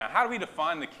how do we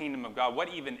define the kingdom of God?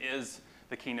 What even is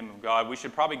the kingdom of God? We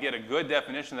should probably get a good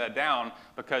definition of that down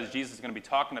because Jesus is going to be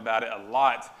talking about it a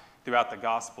lot throughout the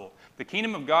gospel. The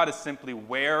kingdom of God is simply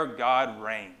where God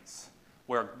reigns,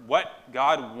 where what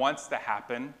God wants to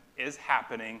happen is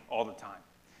happening all the time.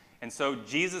 And so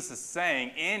Jesus is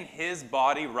saying in his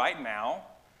body right now,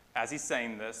 as he's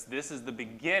saying this is the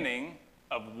beginning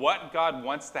of what God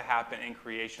wants to happen in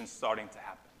creation starting to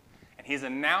happen. And he's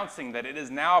announcing that it is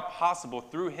now possible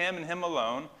through him and him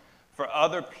alone for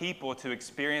other people to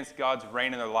experience God's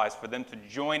reign in their lives, for them to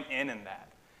join in that.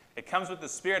 It comes with the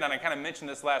Spirit, and I kind of mentioned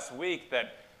this last week,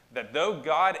 that though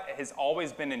God has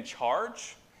always been in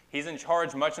charge, he's in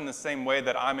charge much in the same way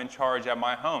that I'm in charge at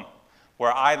my home,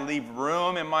 where I leave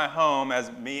room in my home,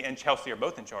 as me and Chelsea are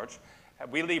both in charge.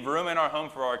 We leave room in our home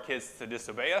for our kids to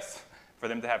disobey us, for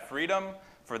them to have freedom,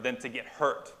 for them to get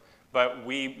hurt. But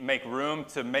we make room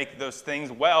to make those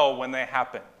things well when they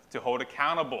happen, to hold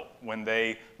accountable when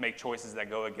they make choices that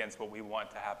go against what we want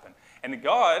to happen. And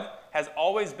God has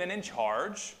always been in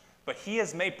charge, but he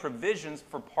has made provisions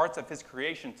for parts of his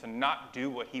creation to not do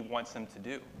what he wants them to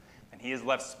do. And he has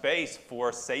left space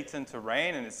for Satan to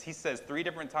reign. And he says 3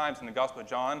 different times in the Gospel of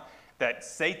John that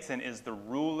Satan is the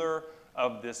ruler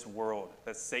of this world,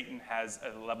 that Satan has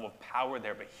a level of power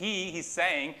there. But he's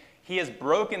saying he has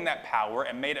broken that power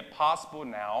and made it possible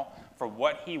now for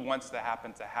what he wants to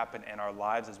happen in our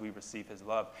lives as we receive his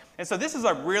love. And so this is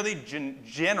a really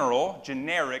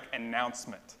generic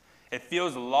announcement. It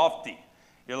feels lofty.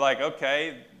 You're like,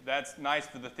 okay, that's nice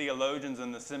for the theologians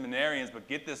and the seminarians, but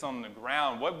get this on the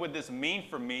ground. What would this mean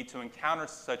for me to encounter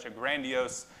such a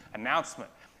grandiose announcement?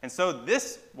 And so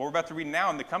this, what we're about to read now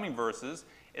in the coming verses,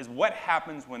 is what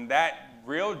happens when that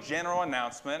real general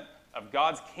announcement of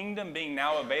God's kingdom being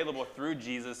now available through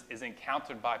Jesus is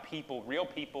encountered by people, real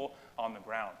people on the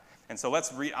ground. And so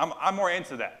let's read. I'm more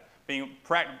into that.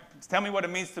 Tell me what it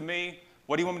means to me.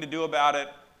 What do you want me to do about it?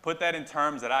 Put that in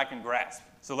terms that I can grasp.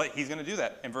 So he's going to do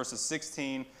that in verses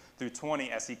 16 through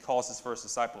 20 as he calls his first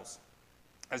disciples.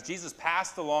 As Jesus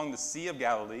passed along the Sea of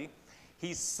Galilee,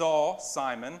 he saw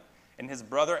Simon and his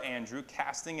brother Andrew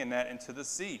casting a net into the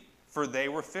sea, for they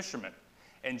were fishermen.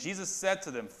 And Jesus said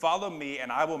to them, "Follow me,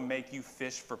 and I will make you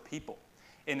fish for people."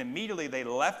 And immediately they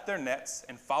left their nets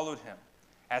and followed him.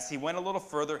 As he went a little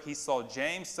further, he saw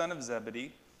James, son of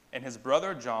Zebedee, and his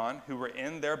brother John, who were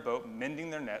in their boat mending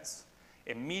their nets.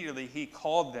 Immediately he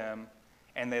called them,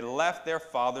 and they left their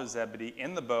father Zebedee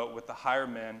in the boat with the hired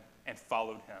men and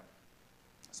followed him.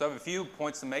 So I have a few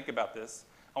points to make about this.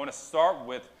 I want to start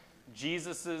with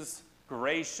Jesus'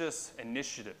 gracious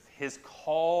initiative, his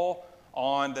call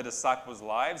on the disciples'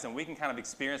 lives, and we can kind of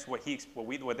experience what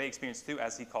they experienced too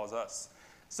as he calls us.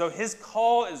 So his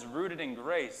call is rooted in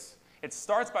grace. It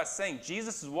starts by saying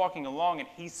Jesus is walking along and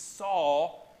he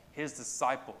saw his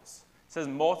disciples. It says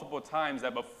multiple times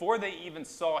that before they even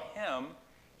saw him,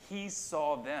 he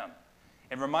saw them.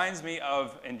 It reminds me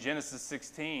of in Genesis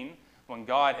 16 when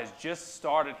God has just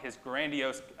started his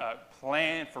grandiose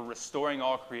plan for restoring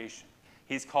all creation.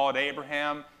 He's called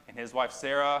Abraham and his wife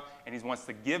Sarah, and he wants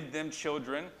to give them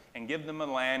children and give them a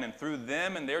land, and through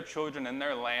them and their children and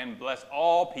their land, bless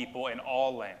all people in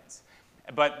all lands.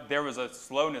 But there was a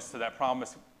slowness to that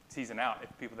promise season out,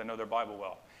 if people that know their Bible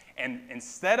well. And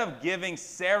instead of giving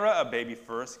Sarah a baby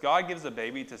first, God gives a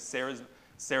baby to Sarah's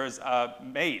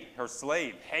maid, her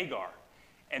slave, Hagar.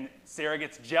 And Sarah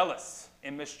gets jealous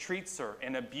and mistreats her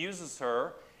and abuses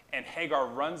her, and Hagar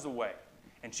runs away.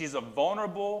 And she's a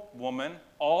vulnerable woman,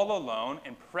 all alone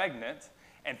and pregnant,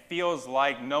 and feels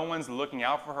like no one's looking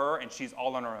out for her, and she's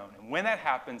all on her own. And when that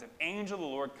happens, an angel of the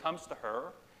Lord comes to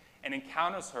her and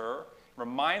encounters her,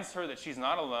 reminds her that she's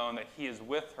not alone, that he is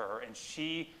with her, and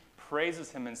she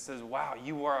praises him and says, "Wow,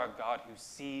 you are a God who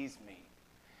sees me."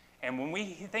 And when we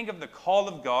think of the call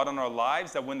of God on our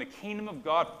lives, that when the kingdom of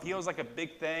God feels like a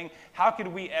big thing, how could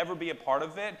we ever be a part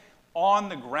of it? On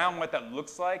the ground, what that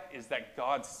looks like is that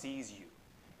God sees you.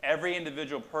 Every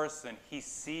individual person, he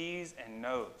sees and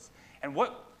knows. And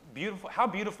how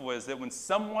beautiful is it when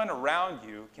someone around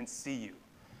you can see you?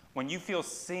 When you feel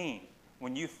seen,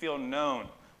 when you feel known,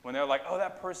 when they're like, "Oh,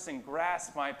 that person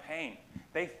grasped my pain.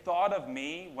 They thought of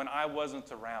me when I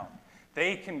wasn't around.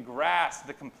 They can grasp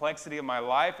the complexity of my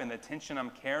life and the tension I'm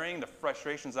carrying, the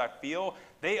frustrations I feel.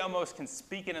 They almost can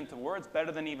speak it into words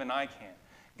better than even I can."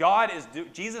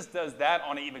 Jesus does that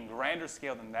on an even grander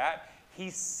scale than that.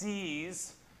 He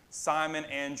sees Simon,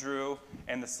 Andrew,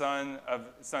 and the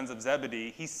sons of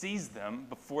Zebedee. He sees them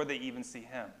before they even see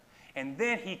him. And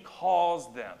then he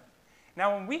calls them.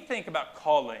 Now, when we think about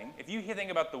calling, if you think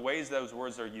about the ways those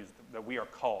words are used, that we are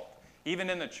called, even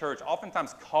in the church,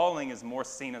 oftentimes calling is more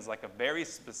seen as like a very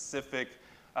specific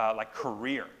like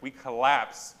career. We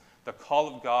collapse the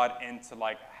call of God into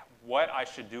like what I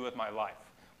should do with my life.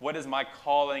 What is my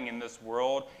calling in this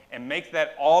world? And make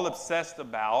that all obsessed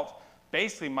about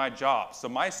basically my job. So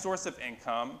my source of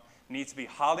income needs to be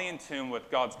highly in tune with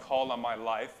God's call on my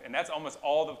life. And that's almost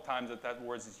all the times that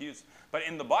word is used. But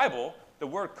in the Bible, the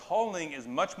word calling is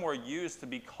much more used to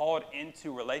be called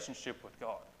into relationship with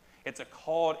God. It's a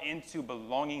called into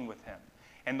belonging with him.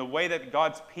 And the way that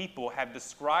God's people have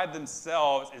described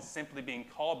themselves is simply being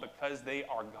called because they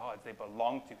are God's. They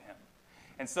belong to him.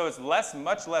 And so it's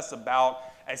much less about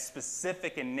a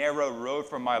specific and narrow road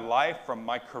for my life, from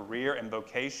my career and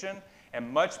vocation, and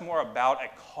much more about a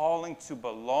calling to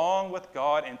belong with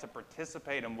God and to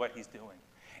participate in what he's doing.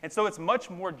 And so it's much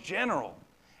more general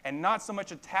and not so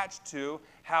much attached to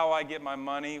how I get my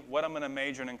money, what I'm going to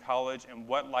major in college, and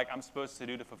what I'm supposed to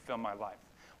do to fulfill my life.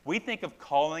 We think of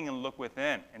calling and look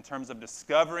within in terms of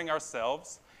discovering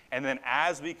ourselves, and then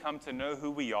as we come to know who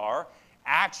we are,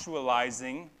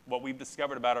 actualizing what we've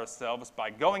discovered about ourselves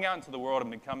by going out into the world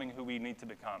and becoming who we need to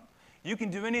become. You can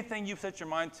do anything you set your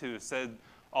mind to, said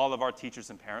all of our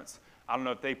teachers and parents. I don't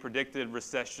know if they predicted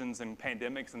recessions and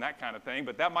pandemics and that kind of thing,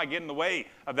 but that might get in the way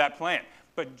of that plan.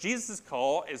 But Jesus'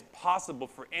 call is possible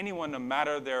for anyone, no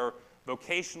matter their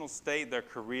vocational state, their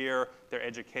career, their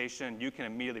education. You can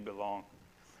immediately belong.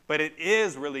 But it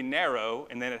is really narrow,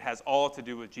 and then it has all to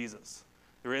do with Jesus.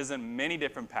 There isn't many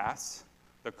different paths.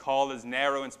 The call is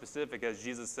narrow and specific, as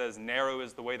Jesus says, narrow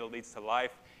is the way that leads to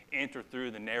life. Enter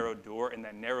through the narrow door, and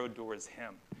that narrow door is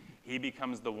him. He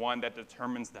becomes the one that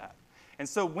determines that. And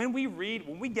so when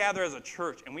we gather as a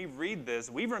church and we read this,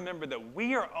 we remember that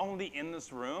we are only in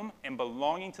this room and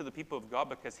belonging to the people of God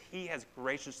because he has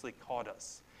graciously called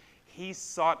us. He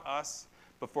sought us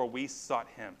before we sought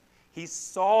him. He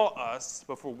saw us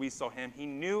before we saw him. He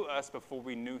knew us before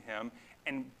we knew him.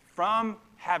 And from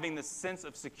having the sense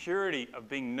of security of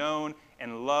being known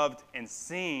and loved and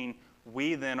seen,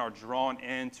 we then are drawn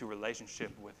into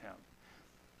relationship with him.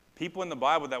 People in the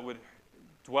Bible that would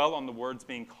dwell on the words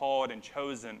being called and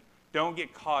chosen don't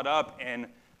get caught up in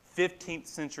 15th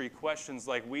century questions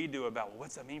like we do about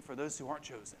what's that mean for those who aren't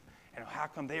chosen? And how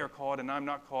come they are called and I'm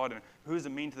not called? And who does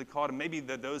it mean to the called? And maybe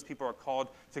that those people are called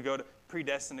to go to,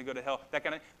 predestined to go to hell. That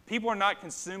kind of people are not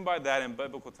consumed by that in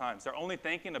biblical times. They're only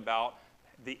thinking about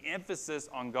the emphasis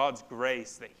on God's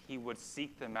grace, that he would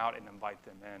seek them out and invite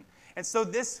them in. And so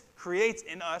this creates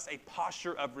in us a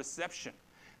posture of reception,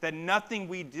 that nothing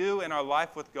we do in our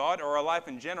life with God or our life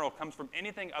in general comes from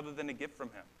anything other than a gift from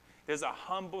him. There's a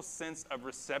humble sense of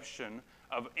reception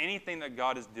of anything that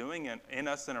God is doing in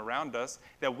us and around us,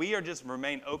 that we are just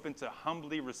remain open to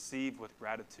humbly receive with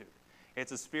gratitude.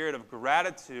 It's a spirit of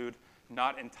gratitude,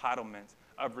 not entitlement,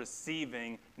 of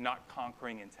receiving, not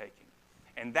conquering and taking.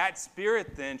 And that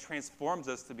spirit then transforms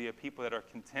us to be a people that are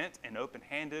content and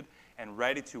open-handed and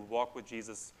ready to walk with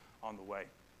Jesus on the way.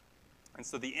 And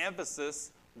so the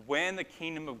emphasis, when the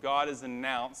kingdom of God is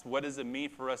announced, what does it mean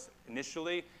for us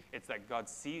initially? It's that God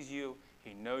sees you,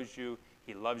 he knows you,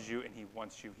 he loves you, and he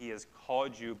wants you. He has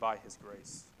called you by his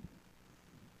grace.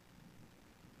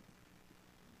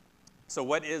 So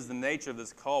what is the nature of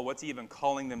this call? What's he even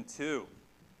calling them to?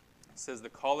 It says the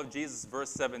call of Jesus, verse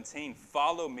 17,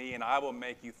 follow me and I will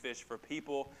make you fish for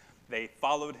people. They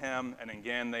followed him, and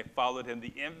again, they followed him.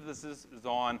 The emphasis is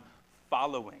on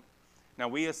following. Now,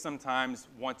 we sometimes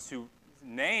want to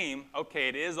name, okay,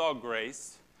 it is all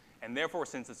grace, and therefore,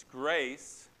 since it's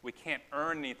grace, we can't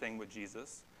earn anything with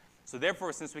Jesus. So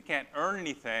therefore, since we can't earn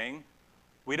anything,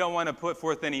 we don't want to put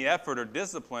forth any effort or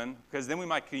discipline, because then we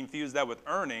might confuse that with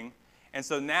earning. And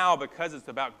so now, because it's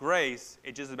about grace,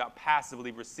 it's just about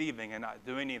passively receiving and not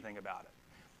doing anything about it.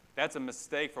 That's a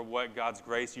mistake for what God's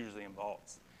grace usually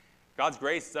involves. God's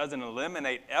grace doesn't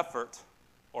eliminate effort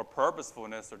or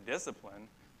purposefulness or discipline.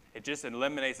 It just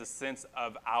eliminates a sense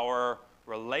of our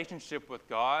relationship with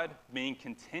God being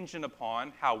contingent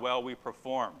upon how well we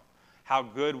perform, how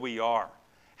good we are,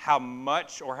 how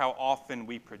much or how often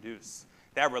we produce.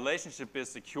 That relationship is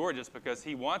secure just because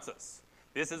he wants us.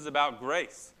 This is about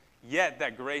grace. Yet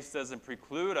that grace doesn't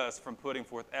preclude us from putting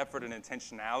forth effort and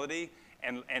intentionality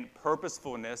and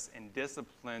purposefulness and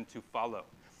discipline to follow.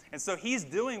 And so he's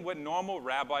doing what normal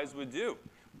rabbis would do.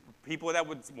 People that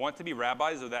would want to be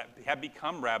rabbis or that have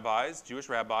become rabbis, Jewish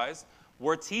rabbis,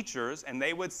 were teachers, and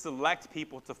they would select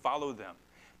people to follow them.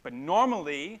 But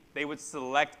normally, they would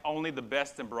select only the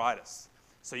best and brightest.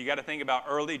 So you got to think about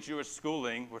early Jewish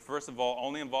schooling would first of all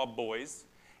only involve boys,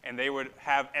 and they would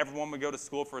have everyone would go to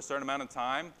school for a certain amount of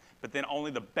time, but then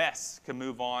only the best could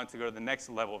move on to go to the next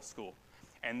level of school.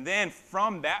 And then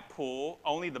from that pool,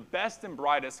 only the best and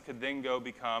brightest could then go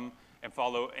become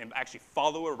and actually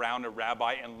follow around a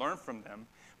rabbi and learn from them.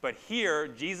 But here,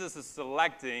 Jesus is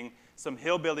selecting some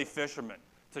hillbilly fishermen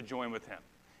to join with him.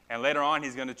 And later on,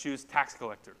 he's going to choose tax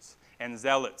collectors and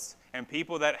zealots and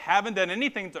people that haven't done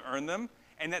anything to earn them,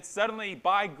 and that suddenly,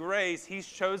 by grace, he's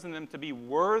chosen them to be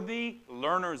worthy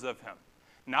learners of him.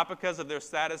 Not because of their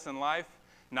status in life,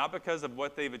 not because of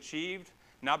what they've achieved,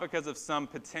 not because of some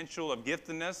potential of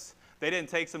giftedness. They didn't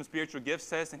take some spiritual gifts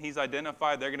test and he's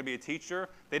identified they're going to be a teacher.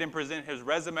 They didn't present his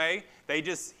resume. He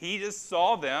just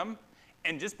saw them,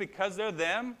 and just because they're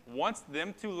them, wants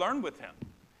them to learn with him.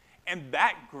 And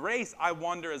that grace, I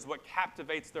wonder, is what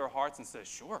captivates their hearts and says,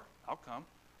 sure, I'll come.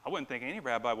 I wouldn't think any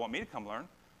rabbi would want me to come learn.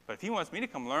 But if he wants me to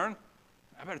come learn,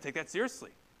 I better take that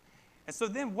seriously. And so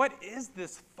then what is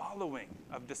this following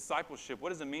of discipleship? What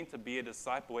does it mean to be a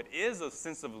disciple? It is a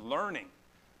sense of learning,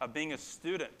 of being a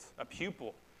student, a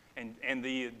pupil. And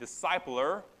the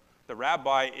discipler, the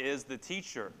rabbi, is the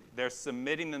teacher. They're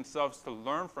submitting themselves to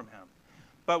learn from him.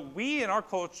 But we in our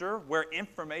culture, where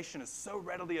information is so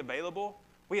readily available,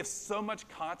 we have so much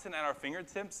content at our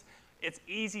fingertips, it's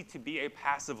easy to be a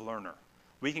passive learner.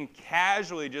 We can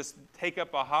casually just take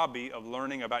up a hobby of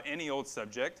learning about any old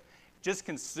subject, just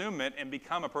consume it, and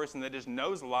become a person that just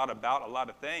knows a lot about a lot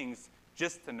of things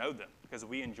just to know them, because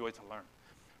we enjoy to learn.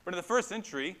 But in the first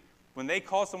century, when they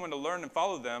call someone to learn and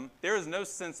follow them, there is no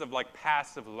sense of like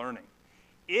passive learning.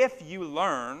 If you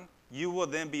learn, you will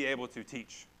then be able to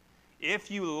teach.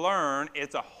 If you learn,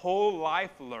 it's a whole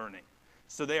life learning.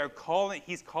 So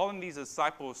he's calling these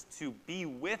disciples to be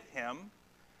with him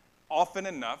often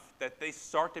enough that they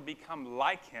start to become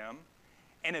like him.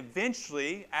 And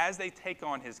eventually, as they take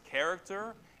on his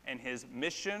character and his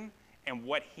mission and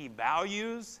what he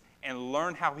values and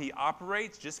learn how he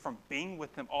operates just from being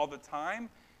with him all the time,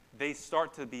 they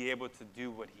start to be able to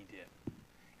do what he did.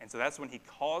 And so that's when he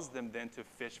calls them then to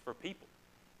fish for people,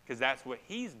 because that's what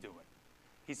he's doing.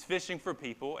 He's fishing for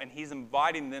people, and he's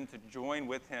inviting them to join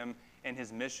with him in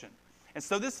his mission. And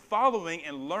so this following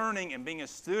and learning and being a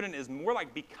student is more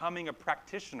like becoming a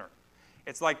practitioner.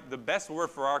 It's like the best word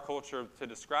for our culture to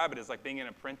describe it is like being an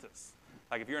apprentice.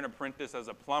 Like if you're an apprentice as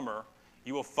a plumber,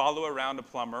 you will follow around a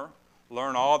plumber,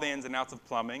 learn all the ins and outs of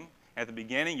plumbing. At the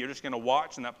beginning, you're just going to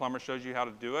watch, and that plumber shows you how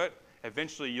to do it.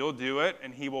 Eventually, you'll do it,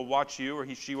 and he will watch you, or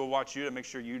she will watch you to make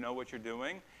sure you know what you're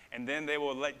doing. And then they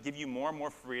will give you more and more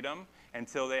freedom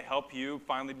until they help you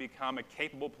finally become a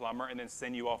capable plumber and then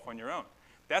send you off on your own.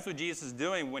 That's what Jesus is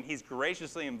doing when he's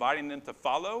graciously inviting them to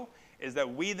follow, is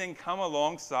that we then come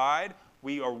alongside.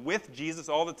 We are with Jesus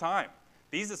all the time.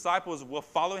 These disciples will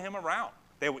follow him around.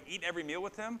 They will eat every meal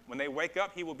with him. When they wake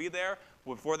up, he will be there.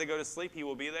 Before they go to sleep, he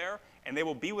will be there. And they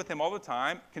will be with him all the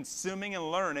time, consuming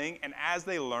and learning. And as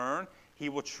they learn, he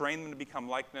will train them to become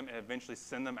like them and eventually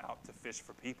send them out to fish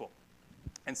for people.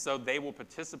 And so they will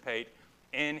participate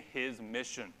in his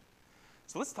mission.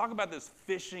 So let's talk about this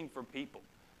fishing for people.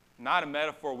 Not a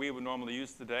metaphor we would normally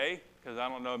use today, because I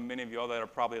don't know many of y'all that are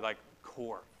probably like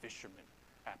core fishermen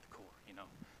at the core.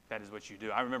 That is what you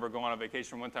do. I remember going on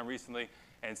vacation one time recently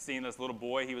and seeing this little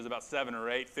boy. He was about 7 or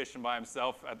 8, fishing by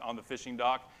himself on the fishing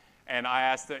dock. And I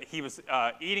asked him, he was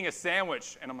eating a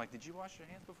sandwich. And I'm like, did you wash your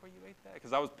hands before you ate that?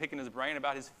 Because I was picking his brain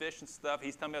about his fish and stuff.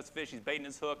 He's telling me about his fish. He's baiting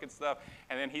his hook and stuff.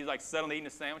 And then he's like suddenly eating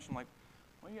a sandwich. I'm like,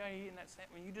 what are you eating that sandwich?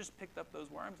 Well, you just picked up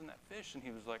those worms in that fish. And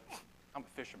he was like, I'm a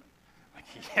fisherman. I'm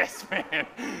like, yes, man.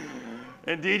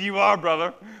 Indeed you are,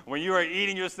 brother. When you are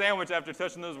eating your sandwich after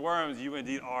touching those worms, you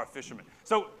indeed are a fisherman.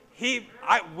 So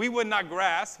we would not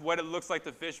grasp what it looks like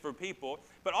to fish for people,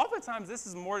 but oftentimes this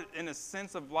is more in a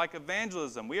sense of like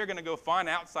evangelism. We are going to go find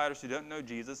outsiders who don't know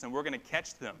Jesus, and we're going to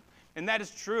catch them. And that is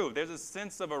true. There's a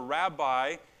sense of a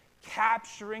rabbi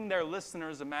capturing their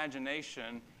listeners'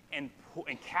 imagination and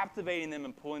captivating them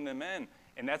and pulling them in.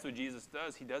 And that's what Jesus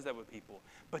does. He does that with people.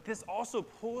 But this also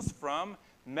pulls from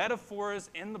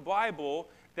metaphors in the Bible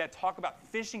that talk about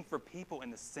fishing for people in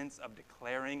the sense of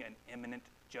declaring an imminent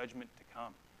judgment to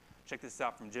come. Check this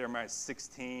out from Jeremiah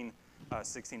 16 and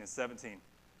 17.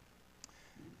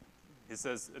 It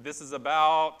says, this is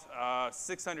about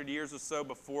 600 years or so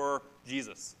before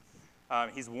Jesus.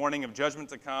 He's warning of judgment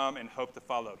to come and hope to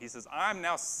follow. He says, I'm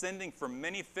now sending for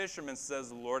many fishermen, says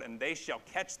the Lord, and they shall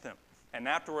catch them. And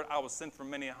afterward I will send for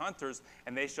many hunters,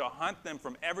 and they shall hunt them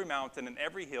from every mountain and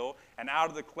every hill and out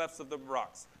of the clefts of the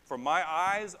rocks. For my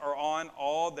eyes are on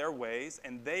all their ways,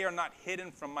 and they are not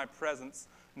hidden from my presence,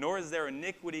 nor is their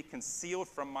iniquity concealed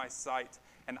from my sight.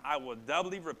 And I will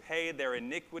doubly repay their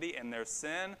iniquity and their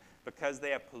sin, because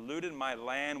they have polluted my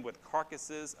land with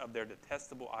carcasses of their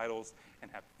detestable idols and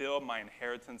have filled my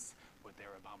inheritance with their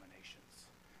abominations.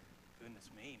 Goodness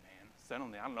me, man.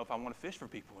 Suddenly, I don't know if I want to fish for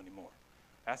people anymore.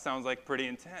 That sounds like pretty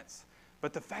intense.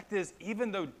 But the fact is,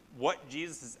 even though what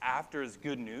Jesus is after is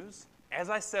good news, as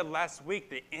I said last week,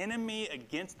 the enemy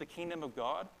against the kingdom of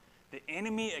God, the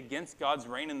enemy against God's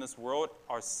reign in this world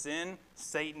are sin,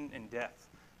 Satan, and death.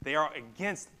 They are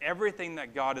against everything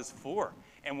that God is for.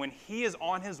 And when he is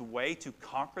on his way to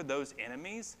conquer those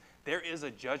enemies, there is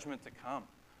a judgment to come,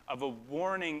 of a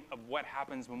warning of what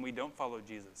happens when we don't follow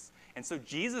Jesus. And so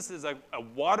Jesus is a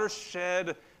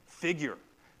watershed figure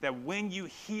that when you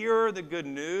hear the good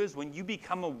news, when you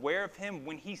become aware of him,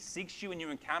 when he seeks you and you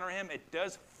encounter him, it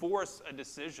does force a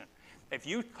decision. If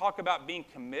you talk about being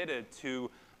committed to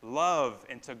love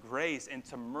and to grace and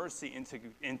to mercy and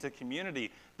into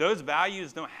community, those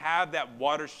values don't have that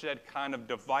watershed kind of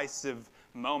divisive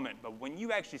moment. But when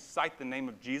you actually cite the name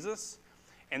of Jesus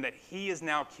and that he is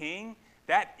now king,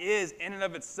 that is in and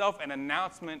of itself an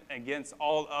announcement against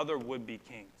all other would-be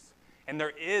kings. And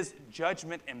there is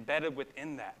judgment embedded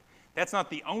within that. That's not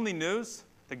the only news.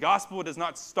 The gospel does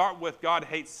not start with God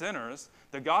hates sinners.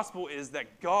 The gospel is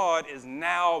that God is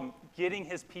now getting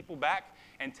his people back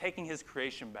and taking his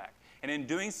creation back. And in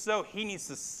doing so, he needs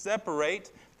to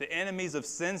separate the enemies of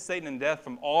sin, Satan, and death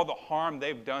from all the harm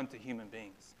they've done to human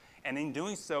beings. And in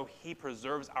doing so, he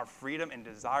preserves our freedom and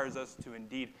desires us to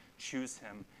indeed choose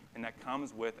him. And that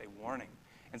comes with a warning.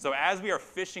 And so as we are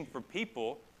fishing for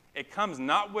people, it comes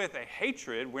not with a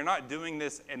hatred. We're not doing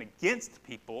this and against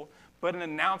people, but an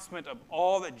announcement of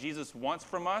all that Jesus wants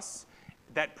from us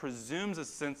that presumes a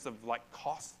sense of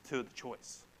cost to the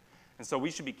choice. And so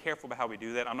we should be careful about how we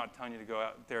do that. I'm not telling you to go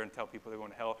out there and tell people they're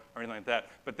going to hell or anything like that.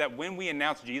 But that when we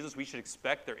announce Jesus, we should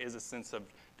expect there is a sense of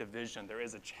division. There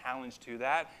is a challenge to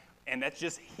that. And that's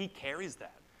just, he carries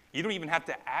that. You don't even have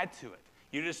to add to it.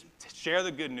 You just share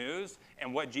the good news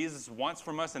and what Jesus wants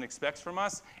from us and expects from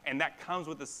us, and that comes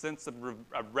with a sense of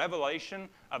a revelation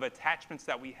of attachments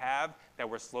that we have that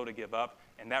we're slow to give up,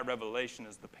 and that revelation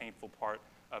is the painful part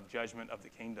of judgment of the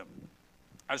kingdom.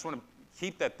 I just want to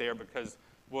keep that there because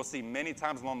we'll see many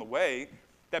times along the way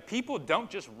that people don't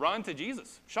just run to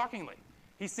Jesus, shockingly.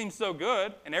 He seems so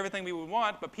good and everything we would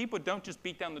want, but people don't just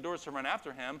beat down the doors to run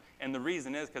after him, and the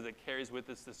reason is because it carries with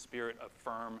us the spirit of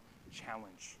firm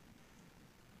challenge,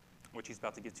 which he's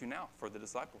about to get to now for the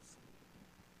disciples.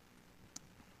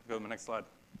 Go to the next slide.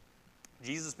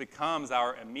 Jesus becomes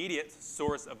our immediate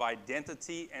source of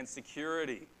identity and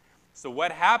security. So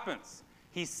what happens?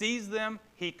 He sees them,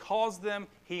 he calls them,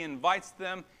 he invites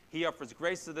them, he offers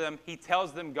grace to them, he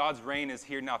tells them God's reign is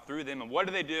here now through them. And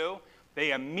what do?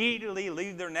 They immediately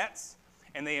leave their nets,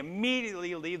 and they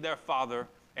immediately leave their father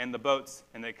and the boats,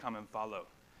 and they come and follow.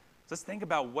 So let's think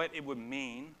about what it would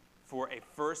mean for a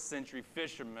first century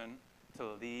fisherman to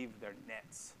leave their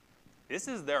nets. This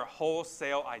is their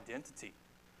wholesale identity.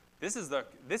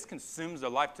 This consumes their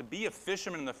life. To be a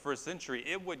fisherman in the first century,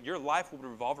 your life would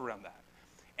revolve around that.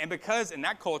 And because in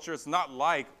that culture, it's not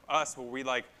like us where we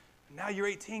now you're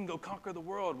 18, go conquer the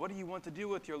world. What do you want to do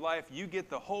with your life? You get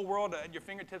the whole world at your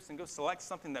fingertips and go select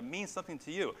something that means something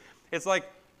to you. It's like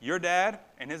your dad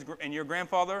and your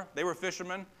grandfather, they were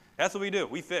fishermen. That's what we do.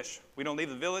 We fish. We don't leave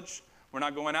the village. We're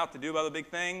not going out to do other big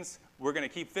things. We're going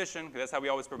to keep fishing because that's how we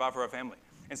always provide for our family.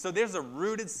 And so there's a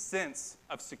rooted sense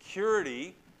of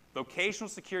security, vocational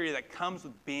security that comes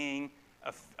with being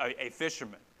a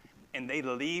fisherman. And they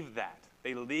leave that.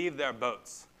 They leave their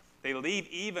boats. They leave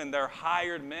even their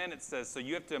hired men, it says. So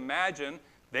you have to imagine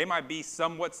they might be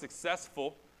somewhat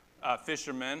successful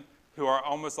fishermen who are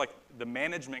almost like the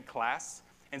management class.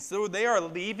 And so they are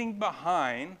leaving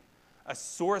behind a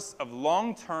source of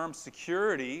long-term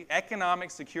security,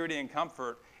 economic security and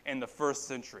comfort in the first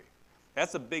century.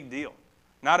 That's a big deal.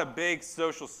 Not a big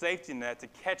social safety net to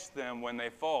catch them when they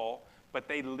fall, but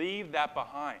they leave that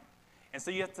behind. And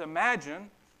so you have to imagine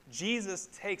Jesus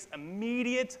takes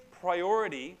immediate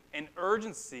priority and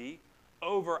urgency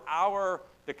over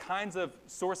the kinds of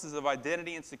sources of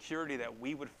identity and security that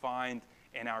we would find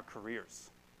in our careers.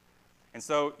 And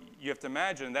so you have to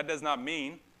imagine that does not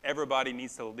mean everybody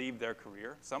needs to leave their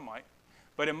career. Some might.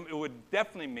 But it would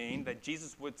definitely mean that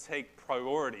Jesus would take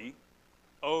priority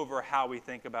over how we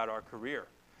think about our career.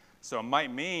 So it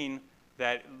might mean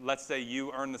that, let's say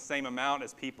you earn the same amount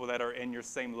as people that are in your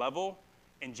same level,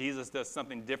 and Jesus does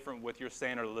something different with your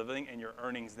standard of living and your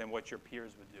earnings than what your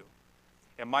peers would do.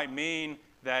 It might mean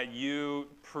that you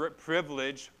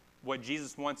privilege what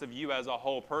Jesus wants of you as a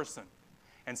whole person.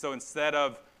 And so instead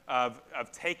of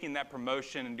taking that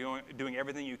promotion and doing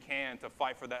everything you can to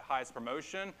fight for that highest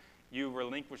promotion, you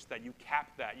relinquish that, you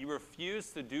cap that. You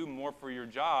refuse to do more for your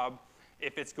job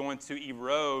if it's going to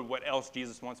erode what else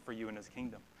Jesus wants for you in his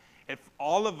kingdom. If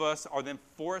all of us are then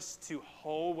forced to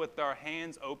hold with our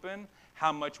hands open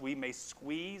how much we may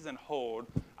squeeze and hold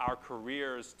our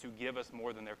careers to give us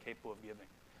more than they're capable of giving.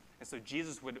 And so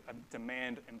Jesus would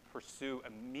demand and pursue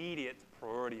immediate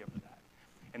priority over that.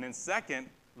 And then second,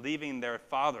 leaving their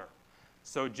father.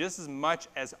 So just as much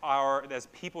as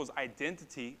people's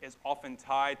identity is often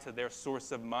tied to their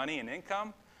source of money and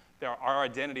income, our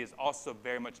identity is also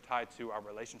very much tied to our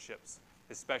relationships,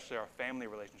 especially our family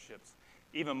relationships.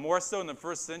 Even more so in the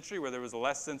first century, where there was a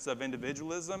less sense of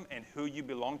individualism and who you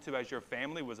belong to as your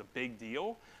family was a big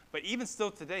deal. But even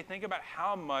still today, think about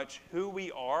how much who we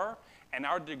are and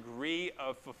our degree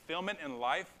of fulfillment in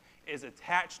life is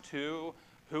attached to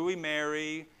who we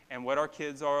marry and what our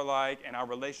kids are like and our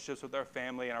relationships with our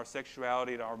family and our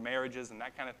sexuality and our marriages and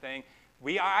that kind of thing.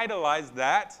 We idolize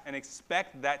that and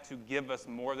expect that to give us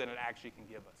more than it actually can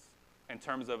give us in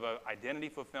terms of identity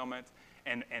fulfillment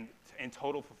and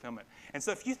total fulfillment. And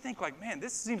so if you think like, man,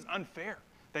 this seems unfair,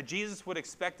 that Jesus would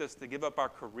expect us to give up our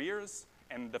careers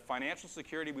and the financial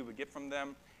security we would get from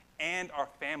them and our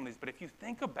families. But if you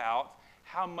think about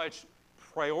how much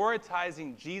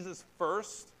prioritizing Jesus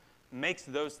first makes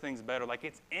those things better, like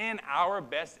it's in our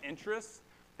best interest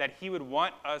that he would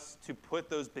want us to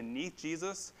put those beneath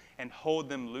Jesus and hold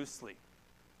them loosely.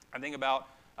 I think about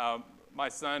my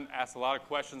son asks a lot of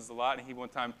questions a lot, and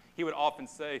he would often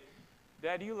say,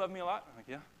 Dad, do you love me a lot? I'm like,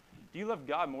 yeah. Do you love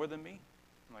God more than me?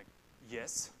 I'm like,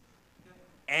 yes.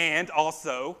 And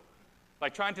also,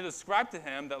 like trying to describe to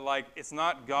him that like it's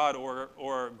not God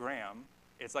or Graham.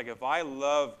 It's like if I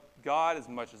love God as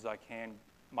much as I can,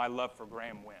 my love for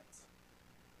Graham wins.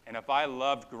 And if I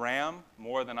loved Graham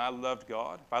more than I loved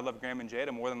God, if I loved Graham and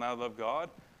Jada more than I loved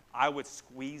God, I would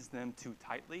squeeze them too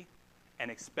tightly and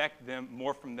expect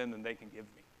more from them than they can give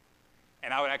me.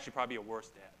 And I would actually probably be a worse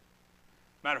dad.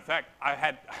 Matter of fact,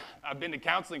 I've been to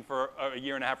counseling for a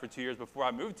year and a half or 2 years before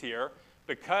I moved here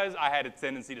because I had a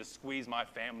tendency to squeeze my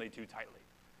family too tightly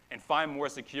and find more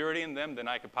security in them than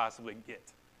I could possibly get.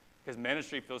 Because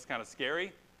ministry feels kind of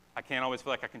scary. I can't always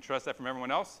feel like I can trust that from everyone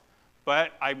else.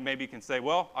 But I maybe can say,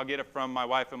 well, I'll get it from my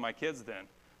wife and my kids then.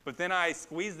 But then I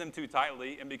squeeze them too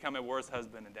tightly and become a worse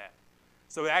husband and dad.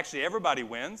 So actually everybody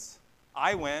wins.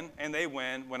 I win and they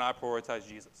win when I prioritize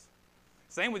Jesus.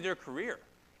 Same with your career.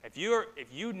 If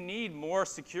you need more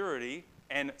security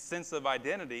and sense of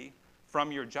identity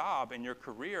from your job and your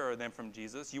career than from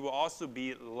Jesus, you will also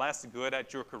be less good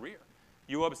at your career.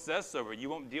 You will obsess over it.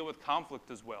 You won't deal with conflict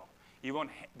as well. You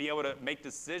won't be able to make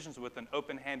decisions with an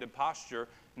open-handed posture,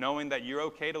 knowing that you're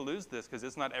okay to lose this because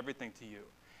it's not everything to you.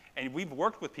 And we've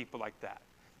worked with people like that.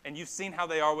 And you've seen how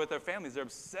they are with their families. They're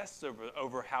obsessed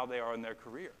over how they are in their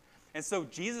career. And so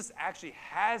Jesus actually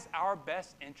has our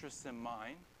best interests in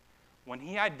mind when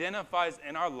he identifies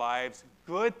in our lives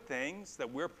good things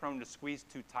that we're prone to squeeze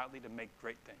too tightly to make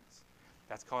great things.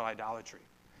 That's called idolatry,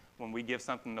 when we give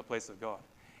something in the place of God.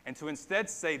 And to instead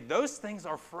say, those things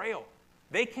are frail.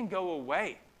 They can go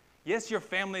away. Yes, your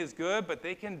family is good, but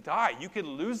they can die. You could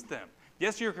lose them.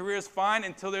 Yes, your career is fine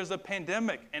until there's a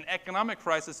pandemic, an economic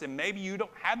crisis, and maybe you don't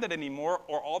have that anymore,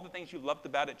 or all the things you loved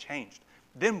about it changed.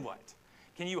 Then what?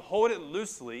 Can you hold it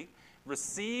loosely,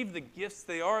 receive the gifts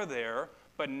they are there,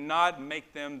 but not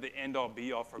make them the end-all,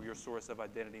 be-all for your source of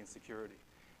identity and security?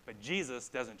 But Jesus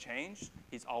doesn't change.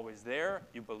 He's always there.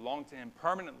 You belong to him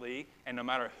permanently, and no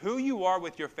matter who you are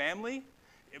with your family,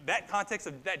 that context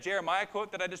of that Jeremiah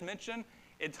quote that I just mentioned,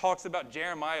 it talks about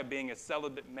Jeremiah being a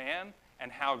celibate man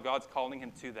and how God's calling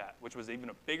him to that, which was even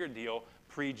a bigger deal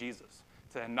pre-Jesus,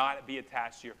 to not be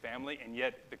attached to your family, and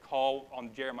yet the call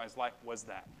on Jeremiah's life was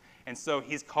that. And so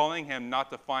he's calling him not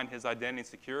to find his identity and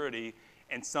security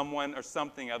in someone or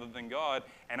something other than God,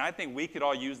 and I think we could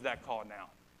all use that call now.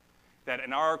 That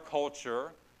in our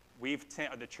culture,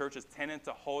 the church has tended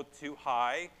to hold too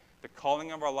high the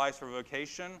calling of our lives for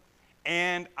vocation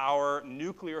and our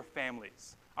nuclear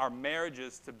families, our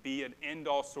marriages, to be an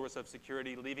end-all source of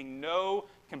security, leaving no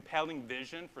compelling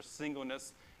vision for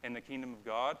singleness in the kingdom of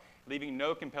God, leaving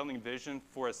no compelling vision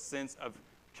for a sense of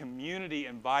community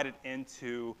invited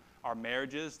into our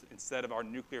marriages instead of our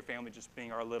nuclear family just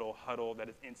being our little huddle that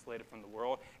is insulated from the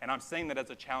world. And I'm saying that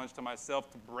as a challenge to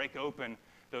myself to break open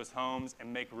those homes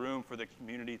and make room for the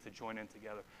community to join in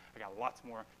together. I got lots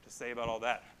more to say about all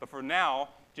that. But for now,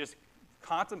 just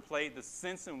contemplate the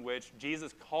sense in which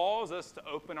Jesus calls us to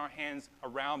open our hands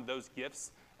around those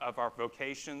gifts of our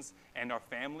vocations and our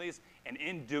families, and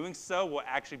in doing so, we'll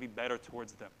actually be better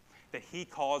towards them. That he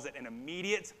calls it an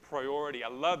immediate priority. I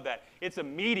love that. It's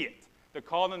immediate. The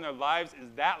call in their lives is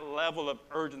that level of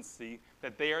urgency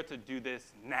that they are to do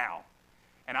this now.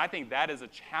 And I think that is a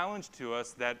challenge to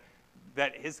us, that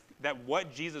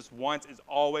what Jesus wants is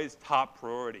always top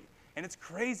priority. And it's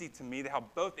crazy to me how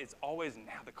both it's always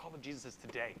now. The call of Jesus is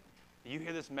today. You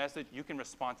hear this message, you can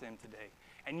respond to him today.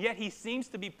 And yet he seems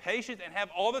to be patient and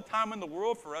have all the time in the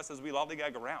world for us as we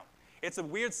lollygag around. It's a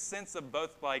weird sense of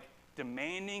both like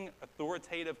demanding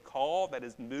authoritative call that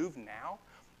is moved now,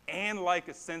 and like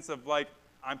a sense of like,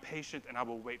 I'm patient and I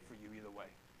will wait for you either way.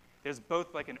 There's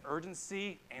both like an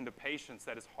urgency and a patience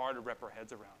that is hard to wrap our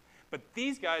heads around. But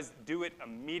these guys do it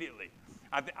immediately.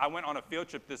 I went on a field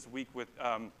trip this week with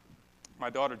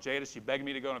my daughter Jada. She begged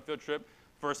me to go on a field trip.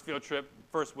 First field trip,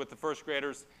 first with the first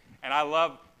graders. And I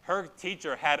love, her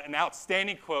teacher had an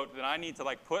outstanding quote that I need to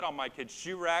like put on my kid's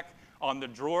shoe rack on the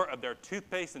drawer of their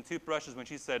toothpaste and toothbrushes when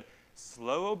she said,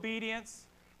 slow obedience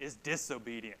is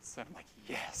disobedience. And I'm like,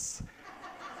 yes.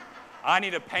 I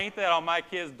need to paint that on my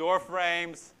kids' door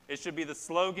frames. It should be the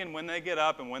slogan when they get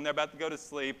up and when they're about to go to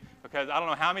sleep, because I don't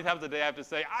know how many times a day I have to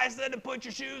say, I said to put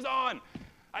your shoes on.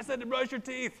 I said to brush your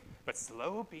teeth. But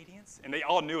slow obedience, and they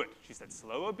all knew it. She said,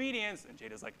 slow obedience, and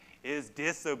Jada's like, is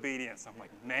disobedience. I'm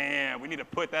like, man, we need to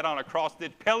put that on a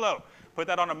cross-stitch pillow, put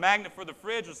that on a magnet for the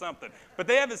fridge or something. But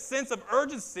they have a sense of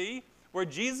urgency where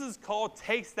Jesus' call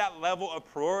takes that level of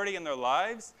priority in their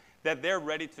lives that they're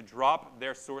ready to drop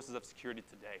their sources of security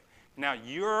today. Now,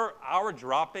 our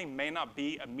dropping may not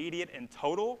be immediate and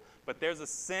total, but there's a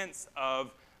sense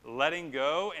of letting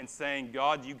go and saying,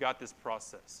 God, you got this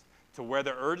process. To where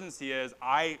the urgency is,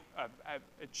 I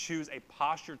choose a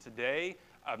posture today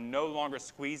of no longer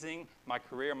squeezing my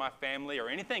career, my family, or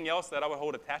anything else that I would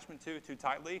hold attachment to too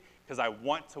tightly, because I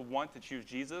want to choose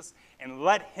Jesus, and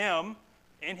let him,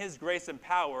 in his grace and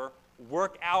power,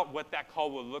 work out what that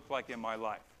call will look like in my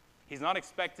life. He's not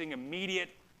expecting immediate,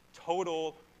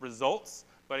 total results,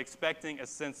 but expecting a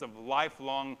sense of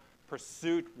lifelong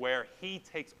pursuit where he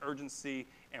takes urgency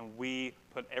and we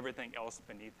put everything else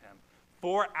beneath him,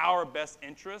 for our best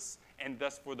interests and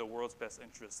thus for the world's best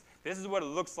interests. This is what it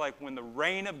looks like when the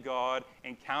reign of God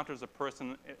encounters a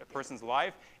person's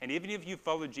life. And even if you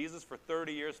follow Jesus for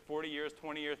 30 years, 40 years,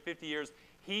 20 years, 50 years,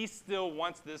 he still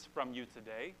wants this from you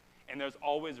today. And there's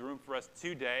always room for us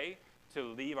today to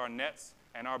leave our nets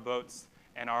and our boats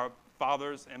and our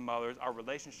fathers and mothers, our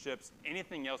relationships,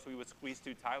 anything else we would squeeze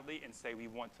too tightly, and say we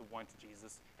want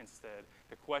Jesus instead.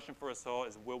 The question for us all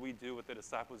is, will we do what the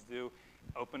disciples do?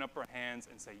 Open up our hands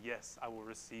and say, yes, I will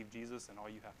receive Jesus and all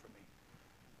you have for me.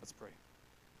 Let's pray.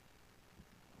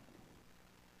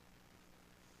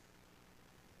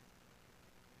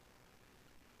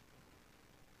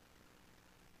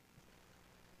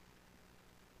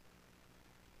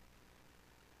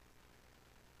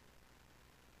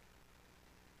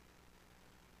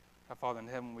 Our Father in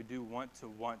heaven, we do want to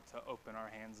open our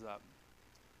hands up.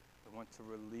 We want to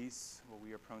release what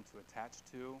we are prone to attach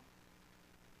to.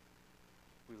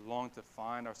 We long to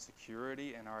find our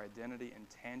security and our identity in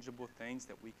tangible things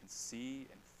that we can see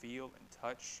and feel and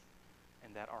touch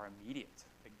and that are immediate,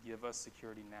 that give us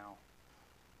security now.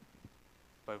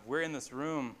 But if we're in this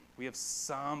room, we have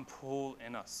some pull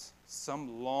in us,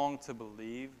 some long to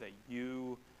believe that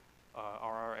you are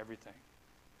our everything,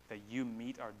 that you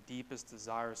meet our deepest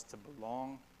desires to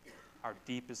belong, our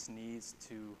deepest needs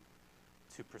to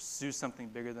pursue something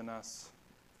bigger than us,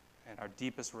 and our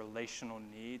deepest relational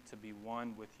need to be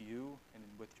one with you and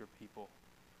with your people.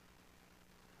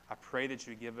 I pray that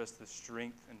you give us the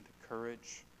strength and the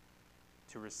courage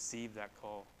to receive that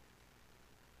call,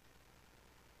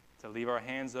 to leave our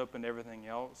hands open to everything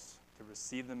else, to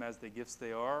receive them as the gifts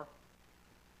they are,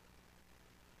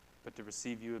 but to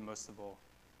receive you, and most of all,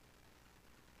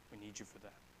 we need you for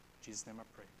that. In Jesus' name I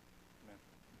pray.